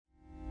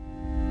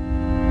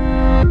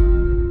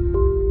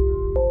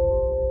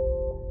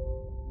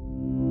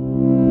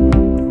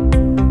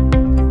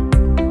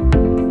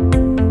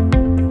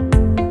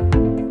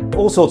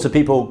sorts of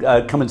people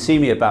come and see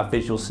me about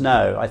visual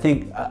snow. I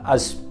think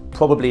as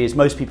probably is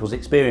most people's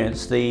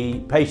experience, the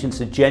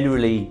patients are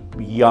generally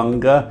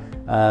younger.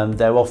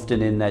 They're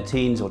often in their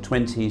teens or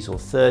 20s or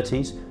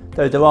 30s,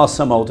 though there are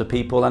some older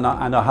people, and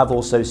I have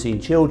also seen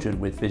children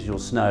with visual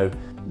snow.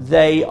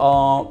 They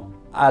are,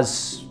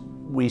 as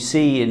we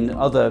see in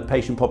other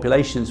patient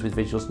populations with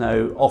visual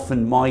snow,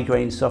 often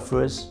migraine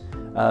sufferers.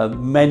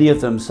 Many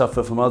of them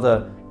suffer from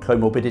other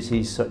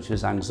comorbidities such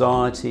as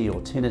anxiety or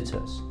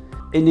tinnitus.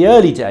 In the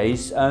early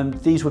days,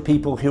 these were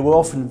people who were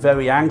often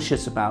very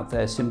anxious about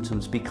their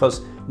symptoms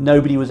because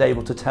nobody was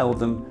able to tell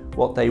them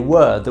what they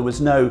were. There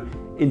was no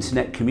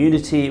internet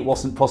community. It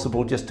wasn't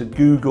possible just to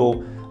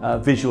Google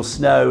visual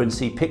snow and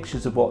see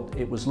pictures of what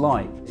it was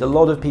like. A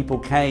lot of people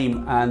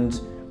came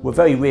and were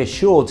very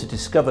reassured to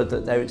discover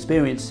that their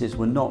experiences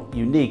were not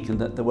unique and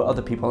that there were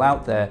other people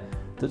out there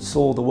that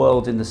saw the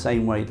world in the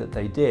same way that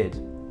they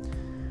did.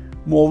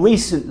 More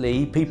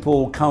recently,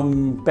 people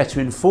come better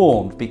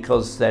informed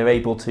because they're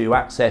able to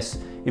access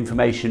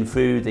information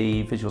through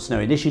the Visual Snow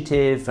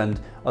Initiative and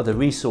other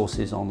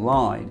resources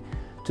online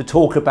to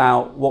talk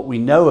about what we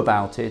know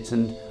about it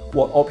and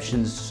what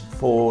options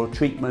for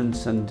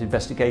treatment and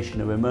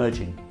investigation are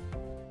emerging.